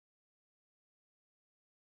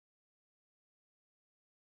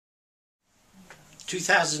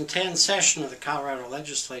2010 session of the Colorado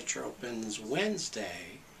Legislature opens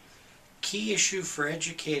Wednesday. Key issue for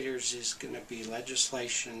educators is going to be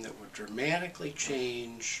legislation that would dramatically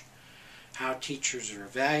change how teachers are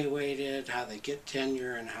evaluated, how they get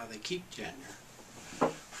tenure, and how they keep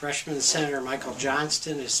tenure. Freshman Senator Michael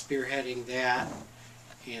Johnston is spearheading that,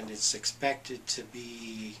 and it's expected to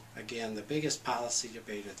be, again, the biggest policy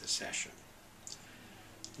debate of the session.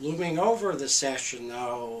 Looming over the session,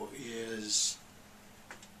 though, is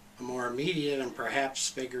a more immediate and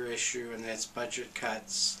perhaps bigger issue, and that's budget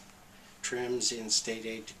cuts, trims in state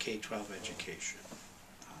aid to K-12 education.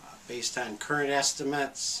 Based on current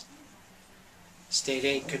estimates, state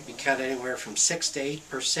aid could be cut anywhere from 6 to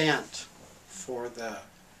 8% for the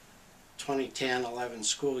 2010-11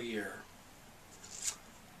 school year.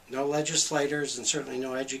 No legislators and certainly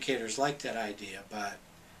no educators like that idea, but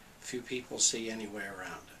few people see any way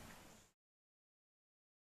around it.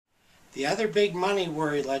 The other big money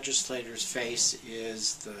worry legislators face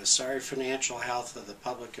is the sorry financial health of the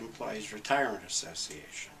Public Employees Retirement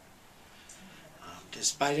Association.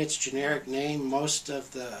 Despite its generic name, most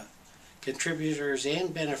of the contributors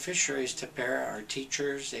and beneficiaries to PARA are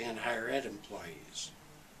teachers and higher ed employees.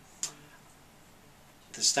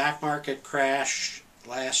 The stock market crash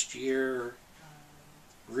last year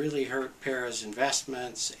really hurt PARA's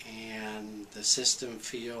investments, and the system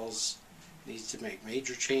feels needs to make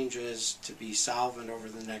major changes to be solvent over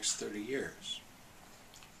the next 30 years.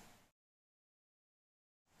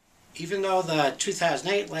 Even though the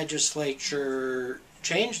 2008 legislature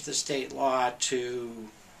changed the state law to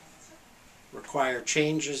require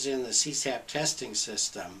changes in the CSAP testing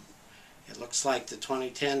system, it looks like the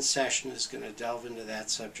 2010 session is going to delve into that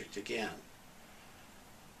subject again.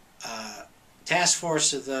 Task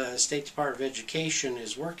force of the State Department of Education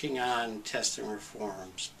is working on testing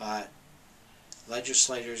reforms, but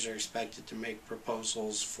legislators are expected to make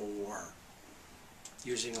proposals for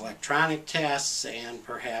using electronic tests and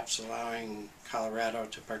perhaps allowing Colorado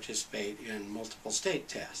to participate in multiple state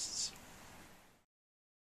tests.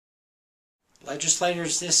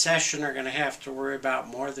 Legislators this session are going to have to worry about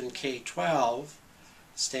more than K-12.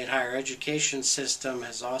 The state higher education system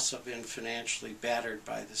has also been financially battered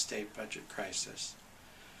by the state budget crisis.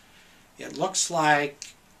 It looks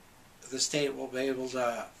like the state will be able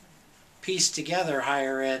to piece together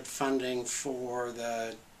higher ed funding for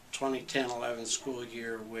the 2010-11 school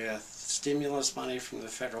year with stimulus money from the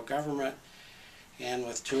federal government and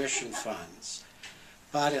with tuition funds.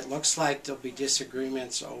 But it looks like there'll be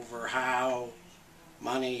disagreements over how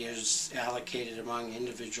money is allocated among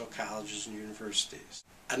individual colleges and universities.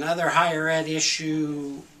 Another higher ed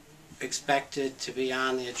issue expected to be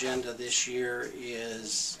on the agenda this year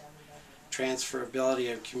is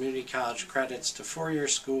transferability of community college credits to four-year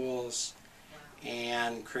schools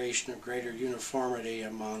and creation of greater uniformity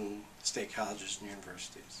among state colleges and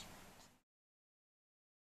universities.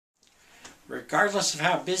 Regardless of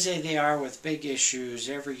how busy they are with big issues,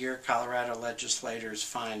 every year Colorado legislators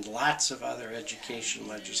find lots of other education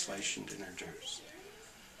legislation to introduce.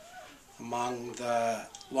 Among the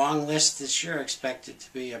long list this year expected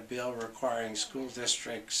to be a bill requiring school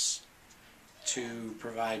districts to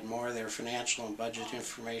provide more of their financial and budget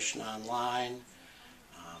information online,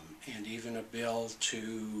 and even a bill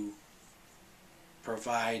to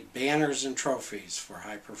provide banners and trophies for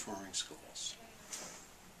high-performing schools.